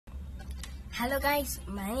Hello guys,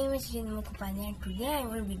 my name is Mukupani and today I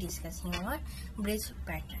will be discussing our bridge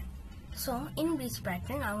pattern. So in bridge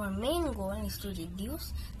pattern, our main goal is to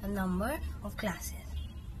reduce the number of classes.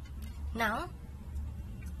 Now,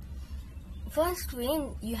 first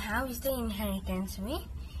way you have is the inheritance way.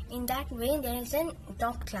 In that way there is a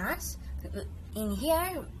top class. In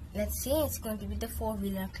here, let's say it's going to be the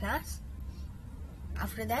four-wheeler class.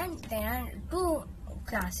 After that there are two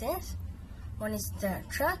classes. One is the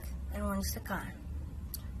truck and one is the car.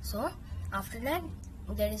 So after that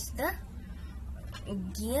there is the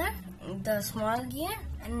gear, the small gear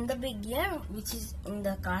and the big gear, which is in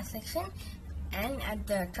the car section, and at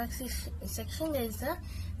the truck section there is a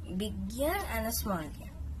big gear and a small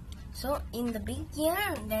gear. So in the big gear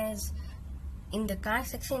there is, in the car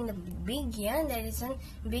section, in the big gear there is a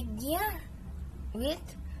big gear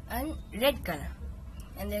with a red color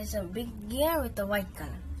and there is a big gear with a white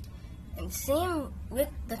color. And same with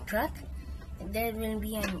the truck, there will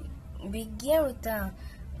be a big gear with a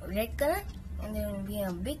red color and there will be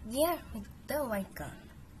a big gear with the white color.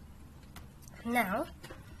 Now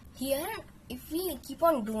here, if we keep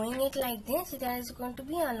on doing it like this, there is going to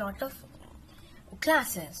be a lot of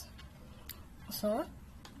classes. So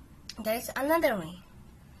there is another way.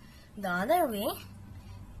 The other way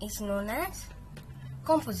is known as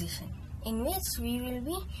composition, in which we will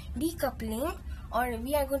be decoupling, or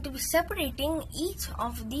we are going to be separating each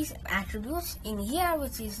of these attributes in here,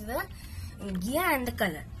 which is the gear and the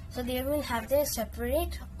color. So they will have their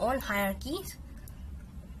separate own hierarchies.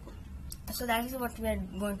 So that is what we are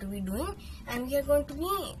going to be doing, and we are going to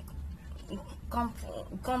be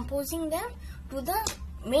composing them to the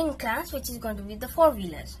main class, which is going to be the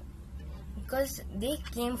four-wheelers, because they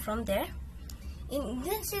came from there.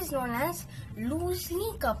 This is known as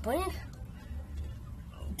loosely coupled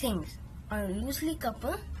things, or loosely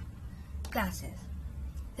coupled classes.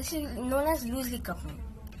 This is known as loosely coupled.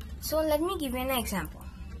 So let me give you an example.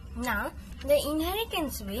 Now the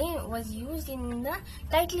inheritance way was used in the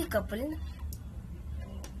tightly coupled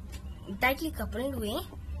way,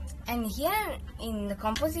 and here in the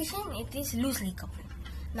composition it is loosely coupled.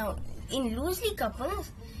 Now in loosely coupled,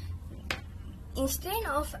 instead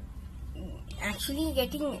of actually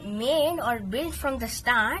getting made or built from the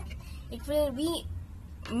start, it will be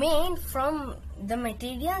made from the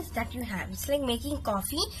materials that you have. It's like making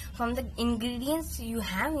coffee from the ingredients you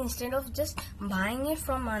have instead of just buying it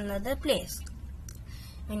from another place.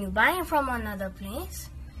 When you buy it from another place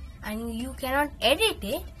and you cannot edit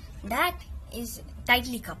it, that is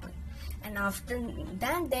tightly coupled. And after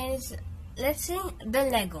that there is, let's say, the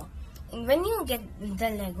Lego. When you get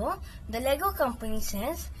the Lego company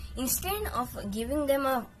says, instead of giving them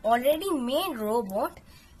a already made robot,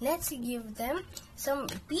 let's give them some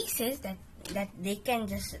pieces that they can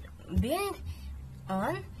just build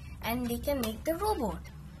on and they can make the robot.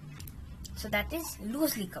 So that is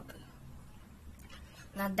loosely coupled.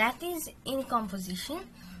 Now that is in composition.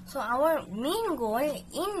 So our main goal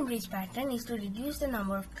in bridge pattern is to reduce the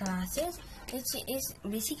number of classes, which is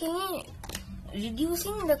basically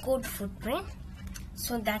reducing the code footprint.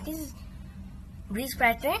 So that is bridge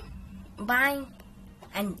pattern. Bye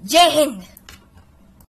and Jai Hind.